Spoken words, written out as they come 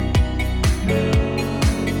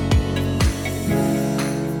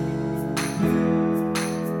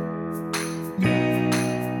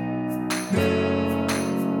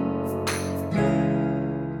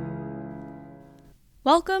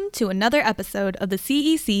Welcome to another episode of the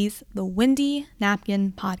CEC's The Windy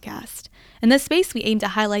Napkin Podcast. In this space, we aim to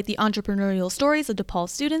highlight the entrepreneurial stories of DePaul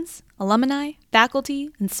students, alumni, faculty,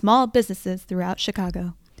 and small businesses throughout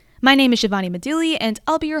Chicago. My name is Shivani Maduli, and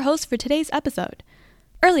I'll be your host for today's episode.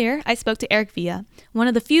 Earlier, I spoke to Eric Villa, one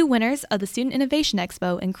of the few winners of the Student Innovation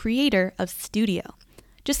Expo and creator of Studio.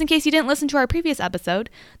 Just in case you didn't listen to our previous episode,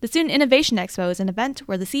 the Student Innovation Expo is an event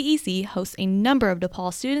where the CEC hosts a number of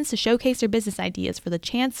DePaul students to showcase their business ideas for the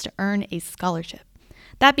chance to earn a scholarship.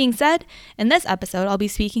 That being said, in this episode, I'll be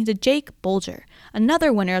speaking to Jake Bolger,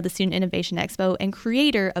 another winner of the Student Innovation Expo and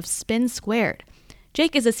creator of Spin Squared.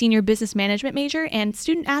 Jake is a senior business management major and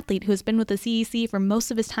student athlete who has been with the CEC for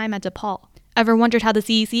most of his time at DePaul. Ever wondered how the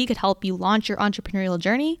CEC could help you launch your entrepreneurial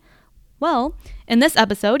journey? Well, in this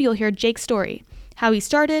episode, you'll hear Jake's story. How he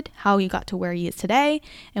started, how he got to where he is today,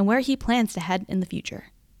 and where he plans to head in the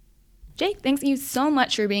future. Jake, thank you so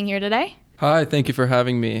much for being here today. Hi, thank you for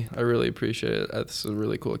having me. I really appreciate it. This is a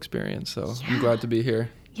really cool experience, so I'm glad to be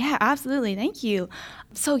here. Yeah, absolutely. Thank you.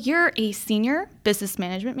 So you're a senior business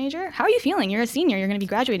management major. How are you feeling? You're a senior. You're going to be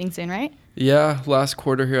graduating soon, right? Yeah, last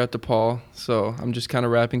quarter here at DePaul, so I'm just kind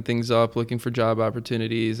of wrapping things up, looking for job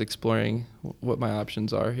opportunities, exploring what my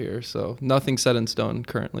options are here. So nothing set in stone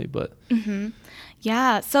currently, but...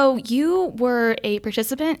 Yeah, so you were a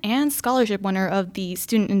participant and scholarship winner of the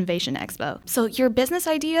Student Innovation Expo. So your business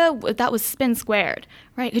idea, that was Spin Squared,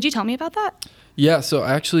 right? Could you tell me about that? Yeah, so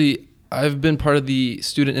actually, I've been part of the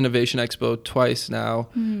Student Innovation Expo twice now.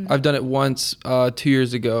 I've done it once 2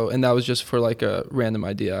 years ago, and that was just for like a random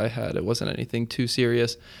idea I had. It wasn't anything too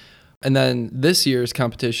serious. And then this year's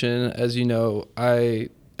competition, as you know, I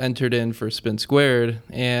entered in for Spin Squared,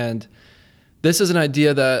 and this is an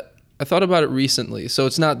idea that I thought about it recently. So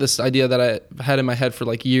it's not this idea that I had in my head for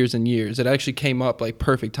like years and years. It actually came up like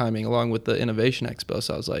perfect timing along with the Innovation Expo.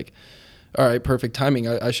 So I was like, all right, perfect timing.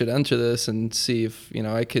 I should enter this and see if,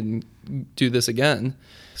 I can do this again.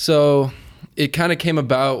 So it kind of came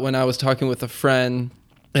about when I was talking with a friend,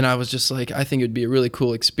 and I was just like, I think it would be a really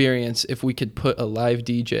cool experience if we could put a live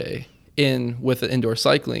DJ in with an indoor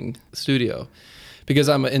cycling studio. Because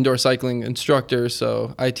I'm an indoor cycling instructor,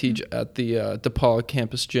 so I teach at the DePaul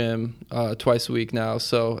campus gym twice a week now.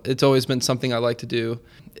 So it's always been something I like to do.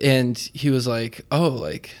 And he was like, oh,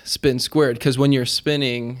 like Spin Squared. Because when you're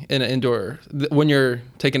spinning in an when you're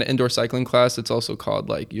taking an indoor cycling class, it's also called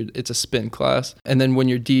it's a spin class. And then when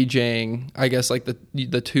you're DJing, I guess like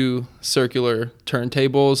the two circular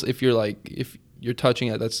turntables, if you're touching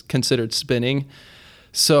it, that's considered spinning.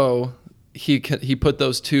 So he put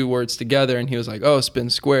those two words together, and he was like, oh, Spin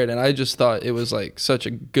Squared. And I just thought it was like such a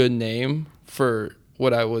good name for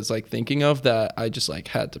what I was like thinking of, that I just like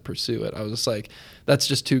had to pursue it. I was just like, that's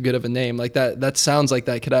just too good of a name. Like that sounds like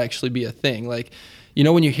that could actually be a thing. Like,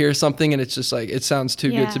 when you hear something and it's just like, it sounds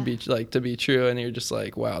too good to be true. And you're just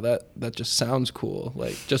like, wow, that just sounds cool.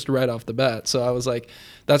 Like just right off the bat. So I was like,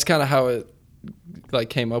 that's kind of how it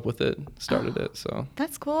came up with it, started it. So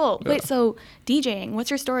that's cool. Yeah. Wait, so DJing, what's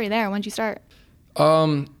your story there? When did you start?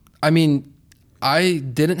 I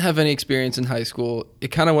didn't have any experience in high school. It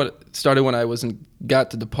kind of started when I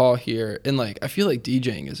got to DePaul here, and I feel like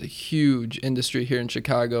DJing is a huge industry here in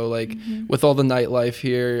Chicago. With all the nightlife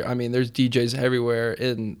here, there's DJs everywhere,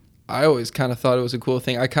 and I always kind of thought it was a cool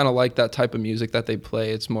thing. I kind of like that type of music that they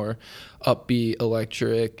play. It's more upbeat,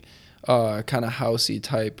 electric, kind of housey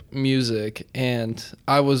type music, and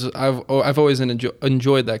I've always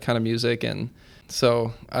enjoyed that kind of music. And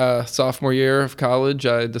so sophomore year of college,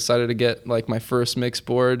 I decided to get my first mix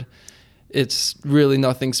board. It's really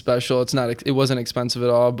nothing special. It wasn't expensive at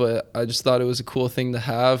all, but I just thought it was a cool thing to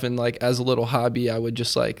have, and as a little hobby, I would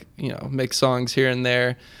just mix songs here and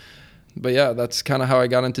there. But yeah, that's kind of how I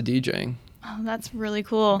got into DJing. Oh, that's really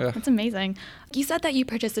cool. Yeah. That's amazing. You said that you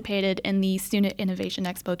participated in the Student Innovation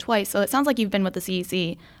Expo twice, so it sounds like you've been with the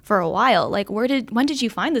CEC for a while. When did you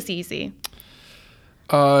find the CEC?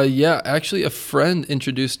 Yeah, actually a friend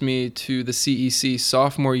introduced me to the CEC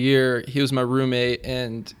sophomore year. He was my roommate,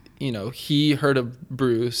 and he heard of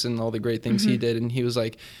Bruce and all the great things he did, and he was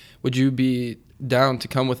like, would you be down to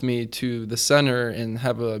come with me to the center and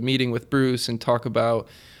have a meeting with Bruce and talk about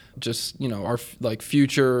just our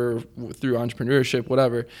future through entrepreneurship,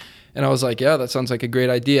 whatever. And I was like, yeah, that sounds like a great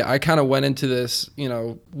idea. I kind of went into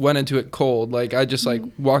it cold. I just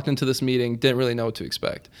walked into this meeting, didn't really know what to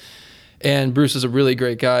expect. And Bruce is a really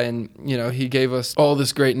great guy, and he gave us all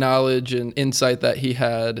this great knowledge and insight that he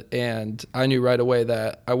had, and I knew right away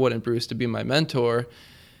that I wanted Bruce to be my mentor.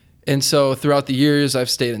 And so throughout the years, I've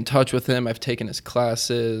stayed in touch with him. I've taken his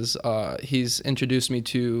classes. He's introduced me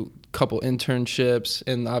to a couple internships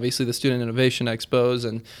and obviously the Student Innovation Expos.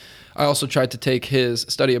 And I also tried to take his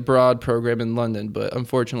study abroad program in London, but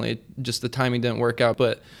unfortunately, just the timing didn't work out.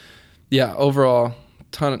 But yeah, overall,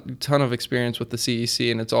 ton of experience with the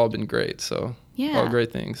CEC, and it's all been great. So all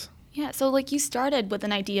great things. Yeah. So like you started with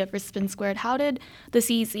an idea for Spin Squared. How did the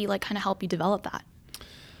CEC like kind of help you develop that?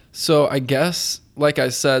 So I guess, like I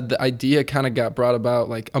said, the idea kind of got brought about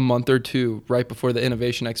like a month or two right before the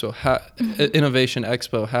Innovation Expo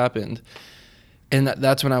happened. And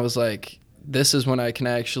that's when I was like, this is when I can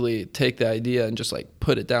actually take the idea and just like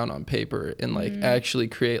put it down on paper and like actually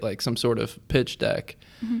create like some sort of pitch deck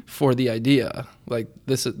for the idea. Like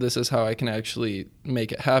this is how I can actually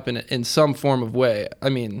make it happen in some form of way. I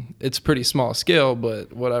mean, it's pretty small scale,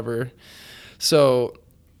 but whatever. So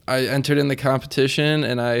I entered in the competition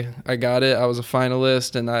and I got it. I was a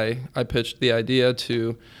finalist, and I pitched the idea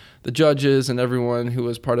to the judges and everyone who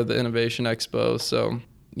was part of the Innovation Expo. So,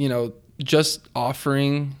 just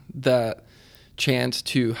offering that chance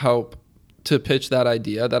to help to pitch that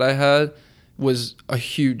idea that I had was a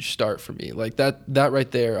huge start for me. Like that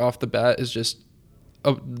right there off the bat is just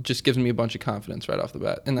gives me a bunch of confidence right off the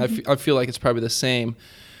bat. And I feel like it's probably the same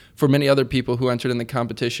for many other people who entered in the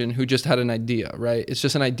competition who just had an idea, right? It's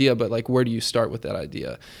just an idea, but like, where do you start with that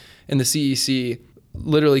idea? And the CEC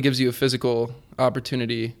literally gives you a physical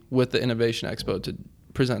opportunity with the Innovation Expo to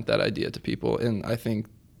present that idea to people. And I think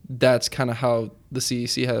that's kind of how the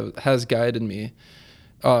CEC has guided me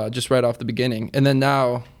just right off the beginning. And then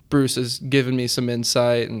now Bruce has given me some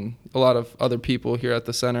insight, and a lot of other people here at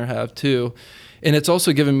the center have too. And it's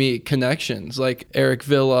also given me connections like Eric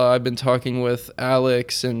Villa. I've been talking with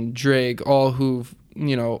Alex and Drake, all who've,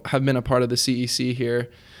 have been a part of the CEC here.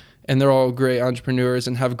 And they're all great entrepreneurs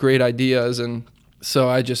and have great ideas. And so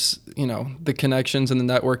I just, the connections and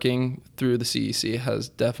the networking through the CEC has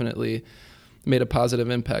definitely made a positive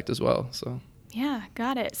impact as well. So yeah,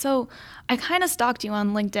 got it. So I kind of stalked you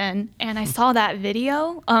on LinkedIn, and I saw that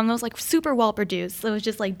video. It was like super well produced. It was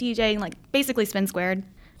just like DJing, like basically Spin Squared.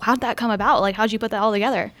 How'd that come about? Like, how'd you put that all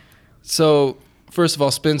together? So first of all,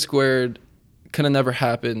 Spin Squared could have never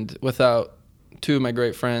happened without two of my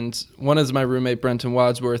great friends. One is my roommate, Brenton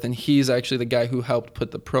Wadsworth, and he's actually the guy who helped put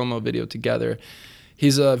the promo video together.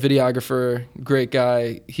 He's a videographer, great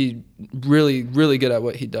guy. He really, really good at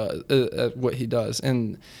what he does.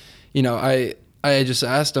 And, I just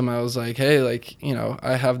asked him, I was like, hey, like,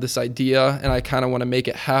 I have this idea and I kind of want to make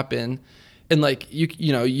it happen. And like,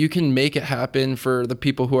 you can make it happen for the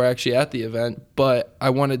people who are actually at the event, but I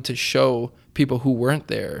wanted to show people who weren't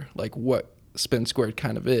there, like what Spin Squared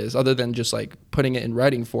kind of is, other than just like putting it in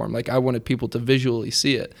writing form. Like I wanted people to visually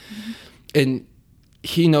see it. And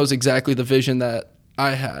he knows exactly the vision that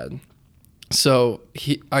I had. So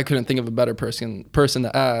I couldn't think of a better person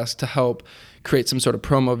to ask to help create some sort of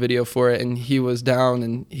promo video for it. And he was down,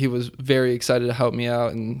 and he was very excited to help me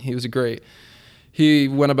out. And he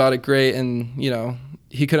went about it great. And,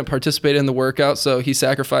 he couldn't participate in the workout, so he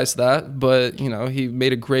sacrificed that. But, he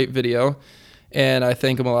made a great video, and I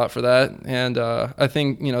thank him a lot for that. And I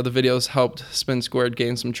think, the videos helped Spin Squared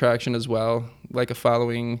gain some traction as well, like a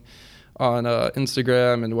following on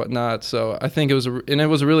Instagram and whatnot. So I think it was a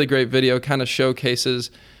really great video. Kind of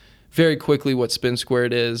showcases very quickly what Spin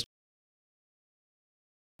Squared is.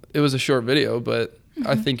 It was a short video, but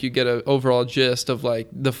I think you get an overall gist of like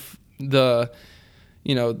the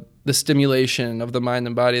stimulation of the mind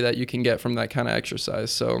and body that you can get from that kind of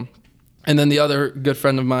exercise. So, and then the other good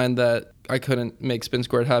friend of mine that I couldn't make Spin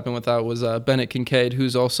Squared happen without was Bennett Kincaid, who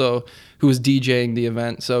was DJing the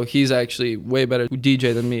event. So he's actually way better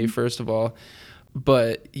DJ than me, first of all.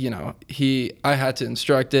 But, I had to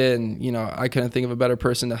instruct it, and, I couldn't think of a better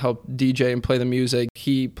person to help DJ and play the music.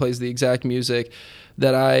 He plays the exact music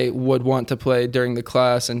that I would want to play during the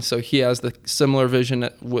class. And so he has the similar vision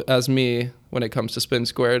as me when it comes to Spin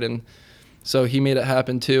Squared. And so he made it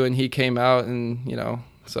happen too. And he came out, and,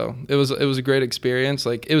 so it was a great experience.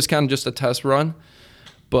 Like, it was kind of just a test run,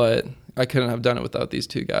 but I couldn't have done it without these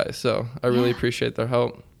two guys. So I really appreciate their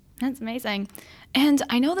help. That's amazing. And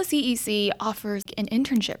I know the CEC offers an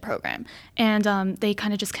internship program, and they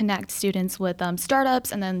kind of just connect students with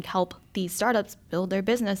startups, and then help these startups build their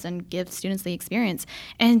business and give students the experience.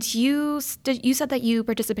 And you said that you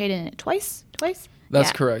participated in it twice?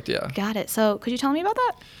 That's correct, yeah. Got it. So could you tell me about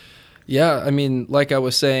that? Yeah, I mean, like I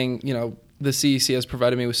was saying, the CEC has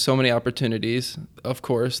provided me with so many opportunities, of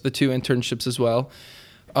course, the two internships as well.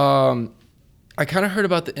 I kind of heard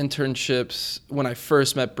about the internships when I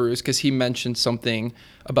first met Bruce, because he mentioned something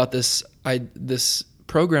about this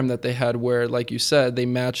program that they had where, like you said, they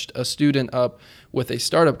matched a student up with a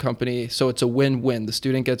startup company. So it's a win-win. The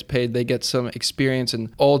student gets paid, they get some experience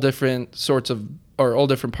in all different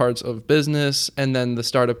parts of business, and then the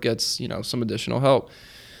startup gets, you know, some additional help.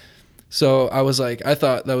 So I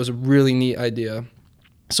thought that was a really neat idea.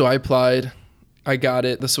 So I applied, I got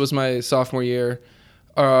it. This was my sophomore year.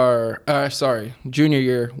 Junior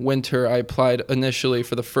year, winter, I applied initially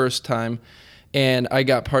for the first time, and I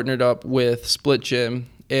got partnered up with Split Gym,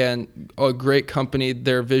 and a great company.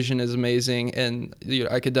 Their vision is amazing, and you know,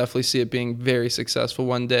 I could definitely see it being very successful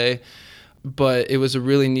one day. But it was a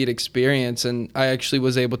really neat experience, and I actually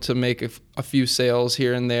was able to make a few sales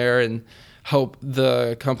here and there and help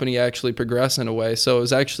the company actually progress in a way. So it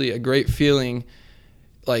was actually a great feeling,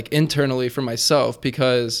 like internally for myself,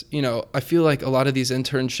 because, you know, I feel like a lot of these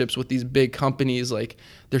internships with these big companies, like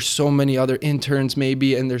there's so many other interns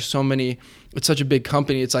maybe, and it's such a big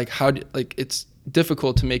company. It's like, it's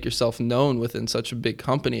difficult to make yourself known within such a big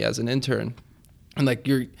company as an intern. And like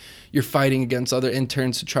you're fighting against other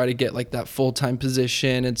interns to try to get like that full-time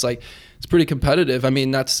position. It's like, it's pretty competitive. I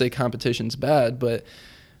mean, not to say competition's bad, but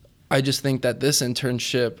I just think that this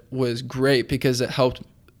internship was great because it helped,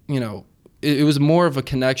 you know, it was more of a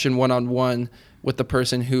connection one-on-one with the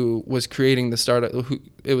person who was creating the startup.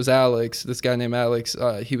 It was Alex, this guy named Alex.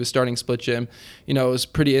 He was starting Split Gym. You know, it was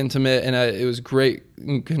pretty intimate, and it was great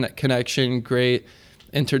connection, great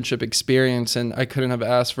internship experience, and I couldn't have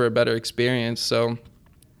asked for a better experience. So,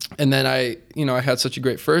 and then I had such a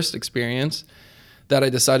great first experience that I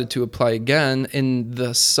decided to apply again in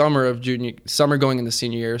the summer going into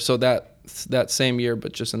senior year. So that same year,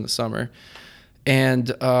 but just in the summer.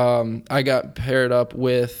 And I got paired up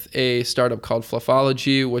with a startup called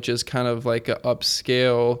Fluffology, which is kind of like an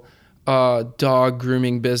upscale dog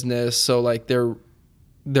grooming business. So like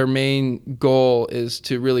their main goal is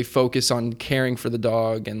to really focus on caring for the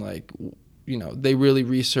dog, and like, you know, they really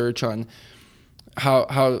research on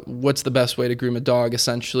what's the best way to groom a dog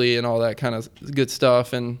essentially, and all that kind of good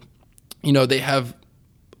stuff. And, you know, they have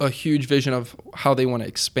a huge vision of how they want to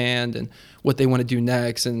expand and what they want to do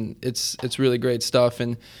next, and it's really great stuff.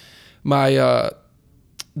 And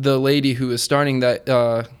the lady who is starting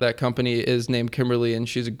that company is named Kimberly, and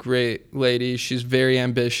she's a great lady. She's very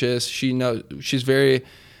ambitious. She's very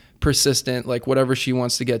persistent. Like whatever she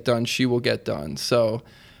wants to get done, she will get done. So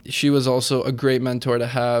she was also a great mentor to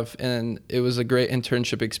have, and it was a great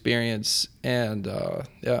internship experience. And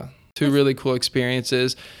two really cool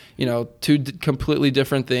experiences. You know, two completely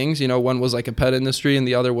different things. You know, one was like a pet industry and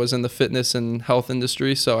the other was in the fitness and health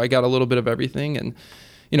industry. So I got a little bit of everything, and,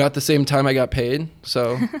 you know, at the same time I got paid.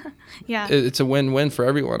 So yeah, it's a win-win for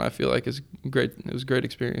everyone. I feel like it's great. It was a great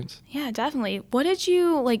experience. Yeah, definitely. What did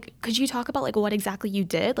you could you talk about like what exactly you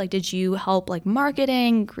did? Like, did you help like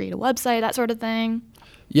marketing, create a website, that sort of thing?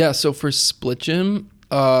 Yeah. So for Split Gym,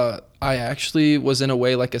 I actually was in a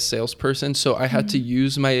way like a salesperson. So I had to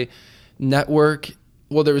use my network.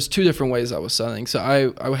 Well, there was two different ways I was selling. So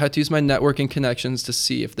I had to use my network and connections to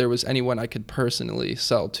see if there was anyone I could personally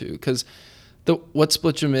sell to. Because what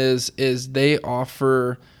Split Gym is they're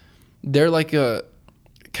like a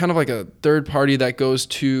kind of like a third party that goes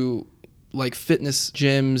to like fitness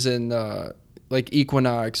gyms and like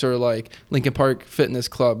Equinox or like Lincoln Park Fitness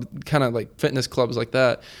Club, kind of like fitness clubs like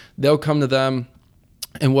that. They'll come to them,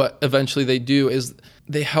 and what eventually they do is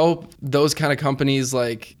they help those kind of companies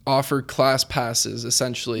like offer class passes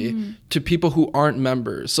essentially to people who aren't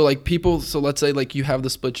members. So let's say like you have the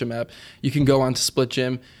Split Gym app, you can go onto Split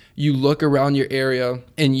Gym, you look around your area,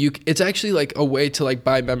 and it's actually like a way to like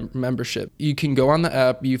buy membership. You can go on the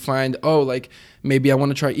app, you find, oh, like maybe I want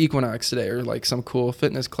to try Equinox today or like some cool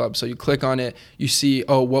fitness club. So you click on it, you see,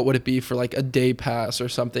 oh, what would it be for like a day pass or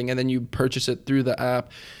something? And then you purchase it through the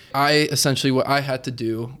app. What I had to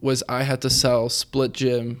do was I had to sell Split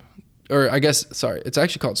Gym, or I guess, sorry, it's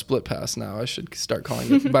actually called Split Pass now. I should start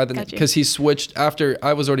calling it by the name, because he switched after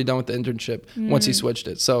I was already done with the internship once he switched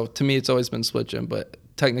it. So to me, it's always been Split Gym, but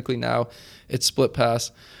technically now it's Split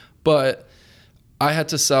Pass. But I had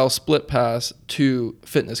to sell Split Pass to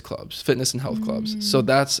fitness and health clubs. So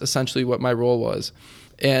that's essentially what my role was.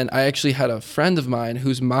 And I actually had a friend of mine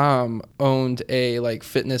whose mom owned a like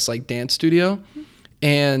fitness like dance studio.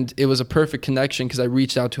 And it was a perfect connection because I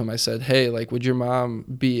reached out to him. I said, hey, like, would your mom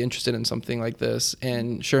be interested in something like this?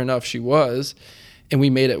 And sure enough, she was. And we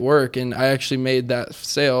made it work. And I actually made that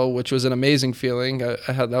sale, which was an amazing feeling.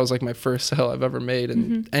 That was like my first sale I've ever made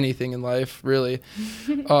in anything in life, really.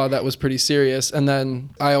 That was pretty serious. And then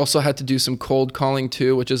I also had to do some cold calling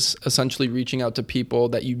too, which is essentially reaching out to people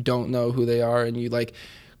that you don't know who they are. And you like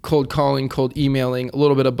cold calling, cold emailing, a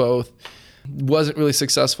little bit of both. Wasn't really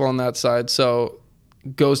successful on that side. So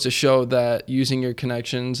goes to show that using your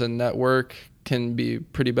connections and network can be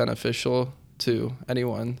pretty beneficial to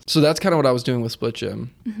anyone. So that's kind of what I was doing with Split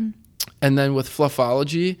Gym. Mm-hmm. And then with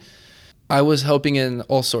Fluffology, I was helping in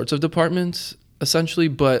all sorts of departments essentially,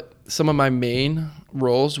 but some of my main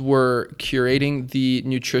roles were curating the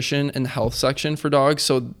nutrition and health section for dogs.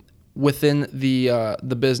 So within the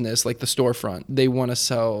business, like the storefront, they want to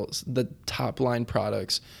sell the top line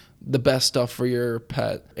products, the best stuff for your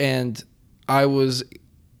pet. And I was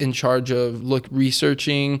in charge of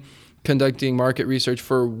researching, conducting market research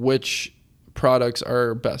for which products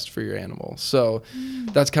are best for your animal. So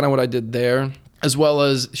that's kind of what I did there. As well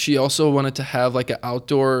as she also wanted to have like an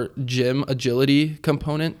outdoor gym agility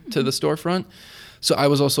component to the storefront. So I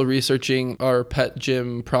was also researching our pet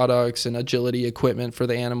gym products and agility equipment for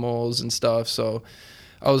the animals and stuff. So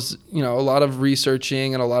I was, a lot of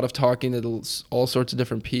researching and a lot of talking to all sorts of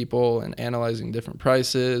different people and analyzing different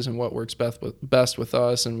prices and what works best with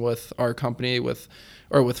us and with our company with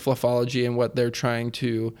Fluffology and what they're trying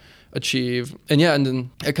to achieve. And yeah, and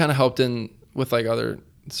then it kind of helped in with like other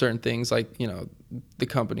certain things like, the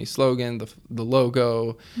company slogan, the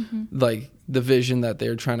logo, like the vision that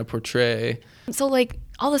they're trying to portray. So like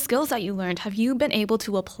all the skills that you learned, have you been able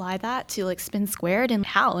to apply that to like Spin Squared, and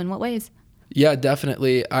how, in what ways? Yeah,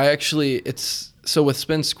 definitely. So with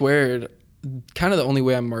Spin Squared, kind of the only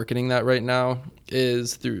way I'm marketing that right now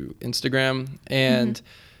is through Instagram. And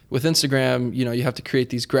with Instagram, you have to create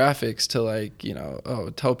these graphics to like,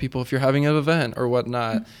 tell people if you're having an event or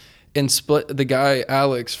whatnot. And the guy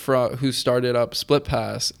Alex who started up Split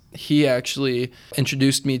Pass, he actually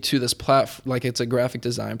introduced me to this platform. Like it's a graphic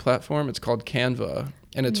design platform. It's called Canva,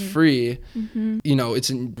 and it's free. It's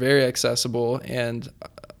very accessible. And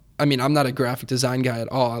I mean, I'm not a graphic design guy at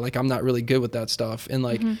all. Like I'm not really good with that stuff. And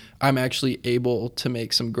like I'm actually able to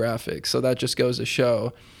make some graphics. So that just goes to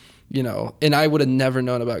show. And I would have never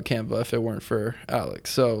known about Canva if it weren't for Alex.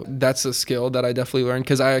 So that's a skill that I definitely learned,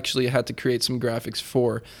 because I actually had to create some graphics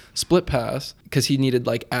for Split Pass because he needed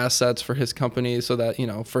like assets for his company so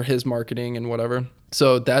that, for his marketing and whatever.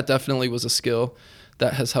 So that definitely was a skill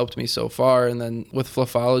that has helped me so far. And then with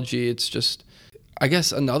Fluffology, it's just, I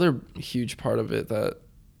guess another huge part of it that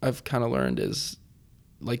I've kind of learned is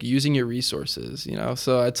like using your resources,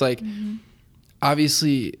 So it's like,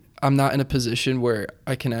 obviously I'm not in a position where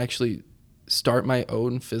I can actually start my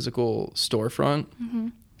own physical storefront.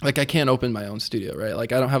 Like I can't open my own studio, right?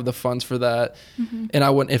 Like I don't have the funds for that.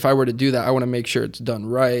 And if I were to do that, I want to make sure it's done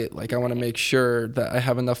right. Like I want to make sure that I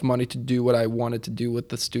have enough money to do what I wanted to do with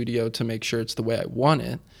the studio to make sure it's the way I want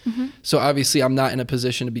it. So obviously I'm not in a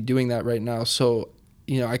position to be doing that right now. So,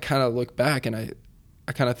 I kind of look back and I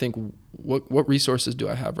kind of think, what resources do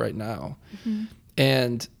I have right now?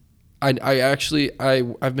 And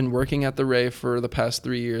I've been working at the Ray for the past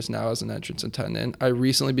 3 years now as an entrance attendant. I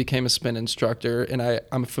recently became a spin instructor, and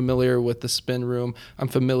I'm familiar with the spin room. I'm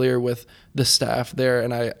familiar with the staff there,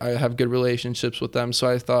 and I have good relationships with them. So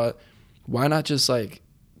I thought, why not just like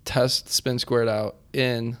test Spin Squared out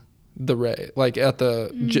in the Ray, like at the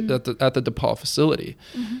DePaul facility.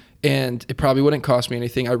 And it probably wouldn't cost me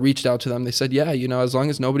anything. I reached out to them. They said, yeah, as long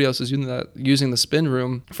as nobody else is using the spin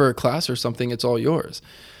room for a class or something, it's all yours.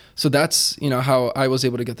 So that's, how I was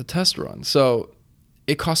able to get the test run. So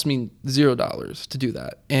it cost me $0 to do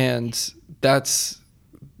that. And that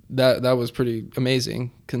was pretty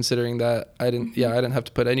amazing, considering that I didn't have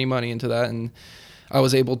to put any money into that. And I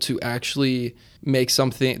was able to actually make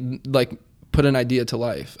something, like put an idea to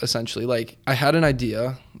life, essentially. Like I had an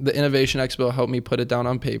idea, the Innovation Expo helped me put it down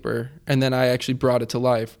on paper, and then I actually brought it to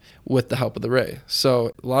life with the help of the Ray.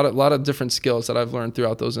 So a lot of different skills that I've learned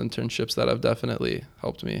throughout those internships that have definitely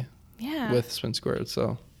helped me with Spin Squared.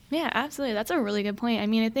 So yeah, absolutely. That's a really good point. I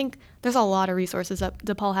mean, I think there's a lot of resources that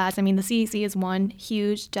DePaul has. I mean, the CEC is one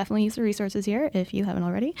huge, definitely use the resources here if you haven't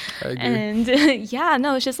already. I agree. And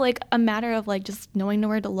it's just like a matter of like just knowing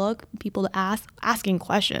where to look, people to asking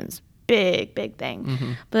questions. Big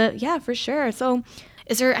thing. But yeah, for sure. So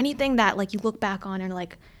is there anything that like you look back on and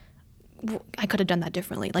like, I could have done that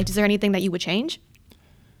differently? Like, is there anything that you would change?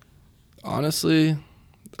 Honestly,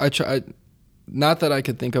 I try, not that I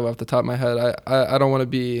could think of off the top of my head. I don't want to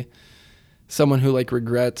be someone who like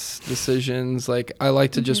regrets decisions. Like I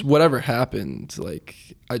like to just, whatever happened, like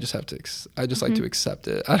I just like to accept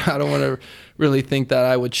it. I don't want to really think that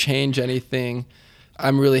I would change anything.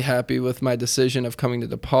 I'm really happy with my decision of coming to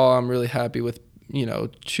DePaul. I'm really happy with,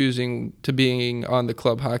 choosing to being on the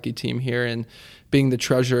club hockey team here and being the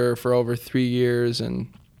treasurer for over 3 years.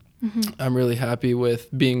 And I'm really happy with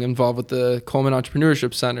being involved with the Coleman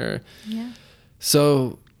Entrepreneurship Center. Yeah.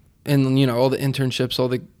 So, and, all the internships, all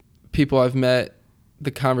the people I've met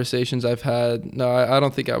the conversations I've had, no, I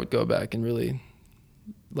don't think I would go back and really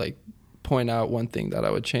like point out one thing that I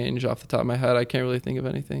would change off the top of my head. I can't really think of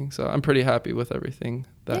anything. So I'm pretty happy with everything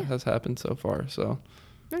that has happened so far. So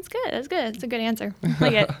that's good. That's good. That's a good answer.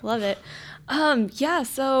 Like it. Love it. Yeah.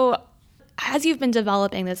 So as you've been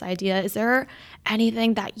developing this idea, is there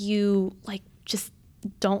anything that you like just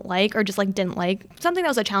don't like or just like didn't like? Something that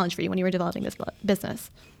was a challenge for you when you were developing this business?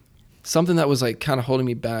 Something that was like kind of holding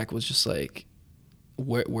me back was just like,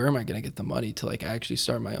 where am I going to get the money to like actually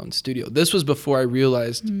start my own studio? This was before I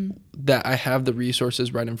realized that I have the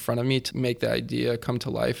resources right in front of me to make the idea come to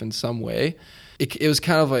life in some way. It was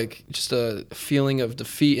kind of like just a feeling of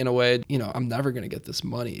defeat in a way. You know, I'm never going to get this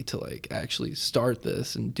money to like actually start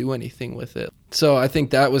this and do anything with it. So I think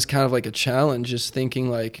that was kind of like a challenge, just thinking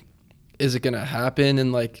like, is it going to happen?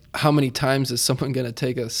 And like, how many times is someone going to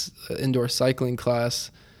take us indoor cycling class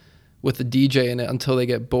with a DJ in it until they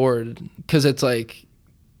get bored? Because it's like,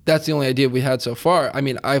 that's the only idea we had so far. I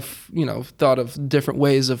mean, I've, you know, thought of different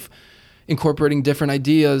ways of incorporating different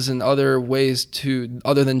ideas and other ways to,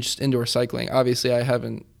 other than just indoor cycling. Obviously, I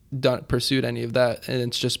haven't pursued any of that, and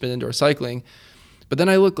it's just been indoor cycling. But then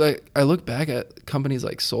I look back at companies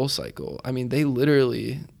like SoulCycle. I mean, they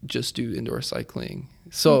literally just do indoor cycling.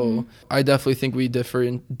 So I definitely think we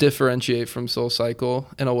differentiate from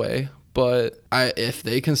SoulCycle in a way. But if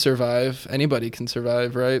they can survive, anybody can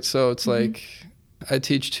survive, right? So it's like, I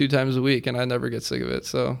teach 2 times a week and I never get sick of it.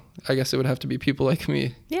 So I guess it would have to be people like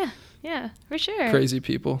me. Yeah, for sure. Crazy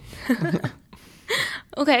people.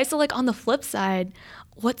 Okay, so like on the flip side,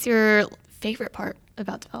 what's your favorite part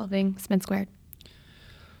about developing Spin Squared?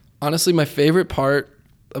 Honestly, my favorite part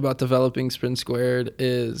about developing Spin Squared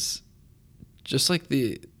is just like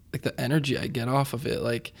the energy I get off of it.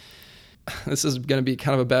 Like, this is going to be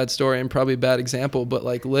kind of a bad story and probably a bad example, but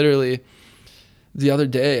like literally the other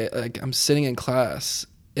day, like I'm sitting in class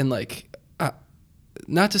and like,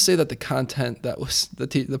 not to say that the content that was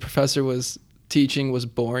the professor was teaching was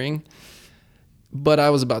boring, but I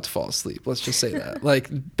was about to fall asleep. Let's just say that. Like,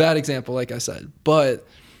 bad example, like I said. But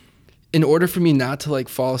in order for me not to like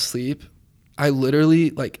fall asleep, I literally,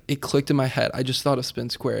 like, it clicked in my head. I just thought of Spin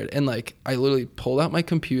Squared, and like I literally pulled out my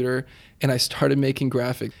computer and I started making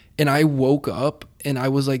graphics, and I woke up and I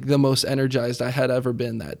was like the most energized I had ever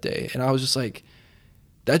been that day. And I was just like,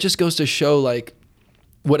 that just goes to show like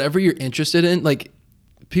whatever you're interested in, like,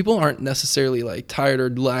 people aren't necessarily like tired or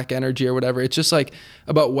lack energy or whatever. It's just like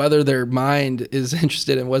about whether their mind is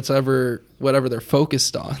interested in whatever they're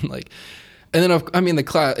focused on. Like, and then I mean, the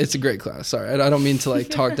class, it's a great class. Sorry, I don't mean to like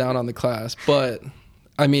talk down on the class, but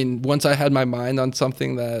I mean, once I had my mind on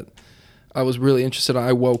something that I was really interested in,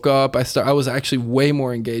 I woke up. I was actually way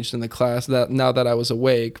more engaged in the class now that I was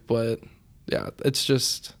awake. But yeah, it's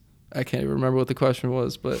just, I can't even remember what the question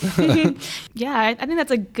was, but yeah, I think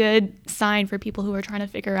that's a good sign for people who are trying to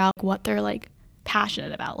figure out what they're like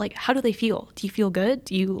passionate about. Like, how do they feel? Do you feel good?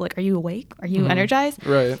 Do you like, are you awake? Are you energized?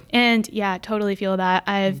 Right. And yeah, totally feel that.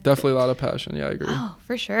 I've definitely a lot of passion. Yeah, I agree. Oh,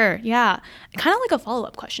 for sure. Yeah. Kind of like a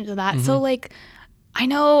follow-up question to that. So like, I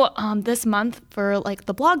know this month for like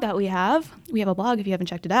the blog that we have a blog if you haven't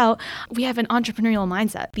checked it out, we have an entrepreneurial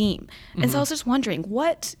mindset theme. And so I was just wondering,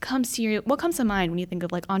 what comes to mind when you think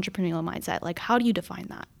of like entrepreneurial mindset? Like, how do you define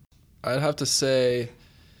that? I'd have to say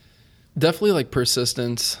definitely like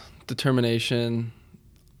persistence, determination.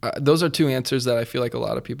 Those are 2 answers that I feel like a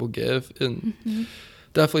lot of people give, and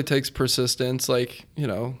definitely takes persistence. Like, you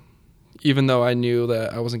know, even though I knew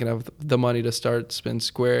that I wasn't going to have the money to start Spin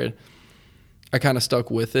Squared, I kind of stuck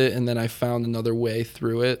with it, and then I found another way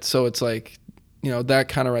through it. So it's like, you know, that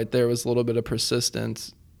kind of right there was a little bit of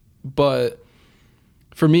persistence. But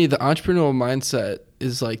for me, the entrepreneurial mindset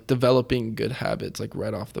is like developing good habits, like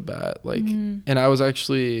right off the bat. Like, and I was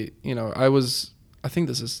actually, you know, I think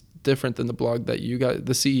this is different than the blog that you got,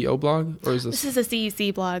 the CEO blog, or is this? This is a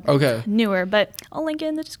CEC blog. Okay. It's newer, but I'll link it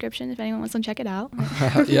in the description if anyone wants to check it out.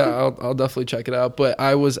 Yeah, I'll definitely check it out. But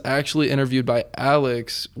I was actually interviewed by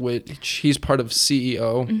Alex, which he's part of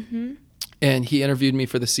CEO, and he interviewed me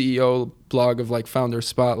for the CEO blog of like Founder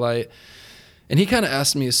Spotlight, and he kind of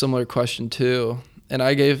asked me a similar question too, and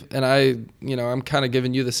I'm kind of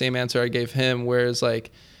giving you the same answer I gave him, whereas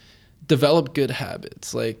like, develop good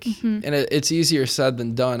habits, like, and it's easier said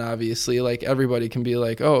than done, obviously. Like, everybody can be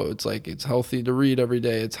like, oh, it's like, it's healthy to read every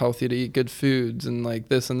day, it's healthy to eat good foods and like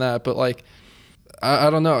this and that, but like, I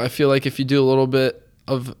don't know, I feel like if you do a little bit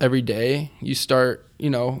of every day, you start, you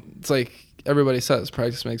know, it's like everybody says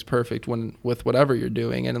practice makes perfect with whatever you're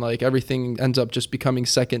doing, and like everything ends up just becoming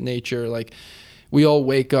second nature. Like, we all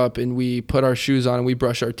wake up and we put our shoes on and we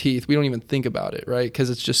brush our teeth. We don't even think about it, right? Because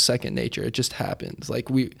it's just second nature. It just happens. Like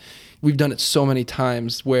we've done it so many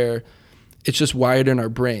times where it's just wired in our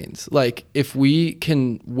brains. Like if we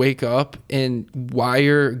can wake up and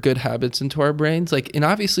wire good habits into our brains, like, and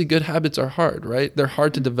obviously good habits are hard, right? They're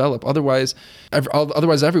hard to develop. Otherwise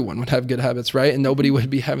everyone would have good habits, right? And nobody would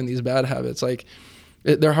be having these bad habits. Like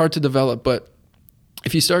they're hard to develop, but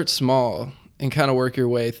if you start small and kind of work your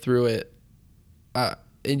way through it,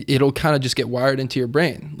 it'll kind of just get wired into your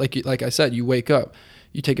brain. Like I said, you wake up,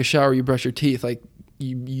 you take a shower, you brush your teeth, like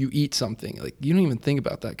you eat something. Like you don't even think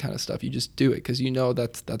about that kind of stuff. You just do it because you know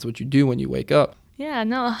that's what you do when you wake up. Yeah,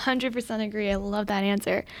 no, 100% agree. I love that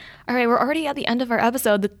answer. All right, we're already at the end of our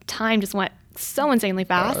episode. The time just went so insanely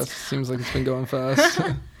fast. It seems like it's been going fast.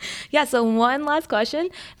 Yeah, so one last question.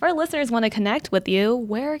 If our listeners want to connect with you,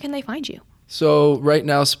 where can they find you? So right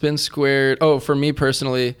now, Spin Squared. Oh, for me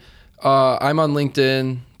personally, I'm on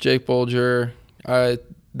LinkedIn, Jake Bolger.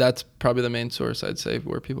 That's probably the main source, I'd say,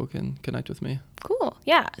 where people can connect with me. Cool.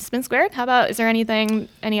 Yeah. Spin Squared. How about, is there any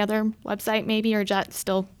other website maybe, or just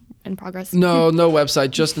still in progress? No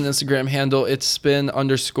website, just an Instagram handle. It's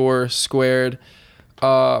spin_squared.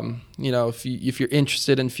 If you're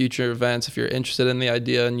interested in future events, if you're interested in the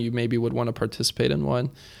idea and you maybe would want to participate in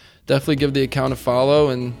one, definitely give the account a follow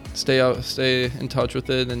and stay in touch with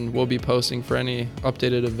it, and we'll be posting for any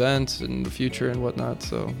updated events in the future and whatnot.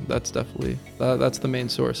 So that's definitely that's the main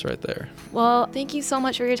source right there. Well, thank you so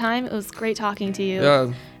much for your time. It was great talking to you.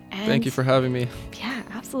 Yeah, thank you for having me. Yeah,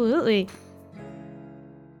 absolutely.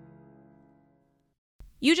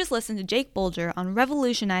 You just listened to Jake Bolger on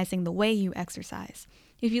revolutionizing the way you exercise.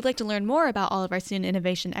 If you'd like to learn more about all of our Student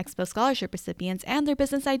Innovation Expo scholarship recipients and their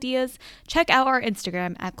business ideas, check out our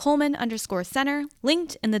Instagram at Coleman_Center,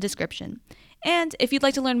 linked in the description. And if you'd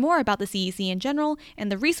like to learn more about the CEC in general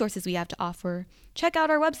and the resources we have to offer, check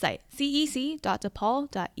out our website,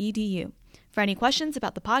 cec.depaul.edu. For any questions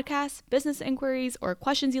about the podcast, business inquiries, or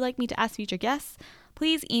questions you'd like me to ask future guests,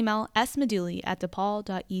 please email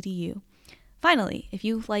smaduli@depaul.edu. Finally, if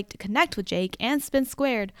you'd like to connect with Jake and Spin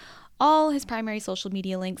Squared, all his primary social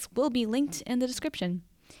media links will be linked in the description.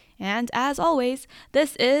 And as always,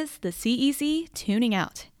 this is the CEC tuning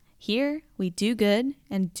out. Here we do good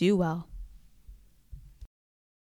and do well.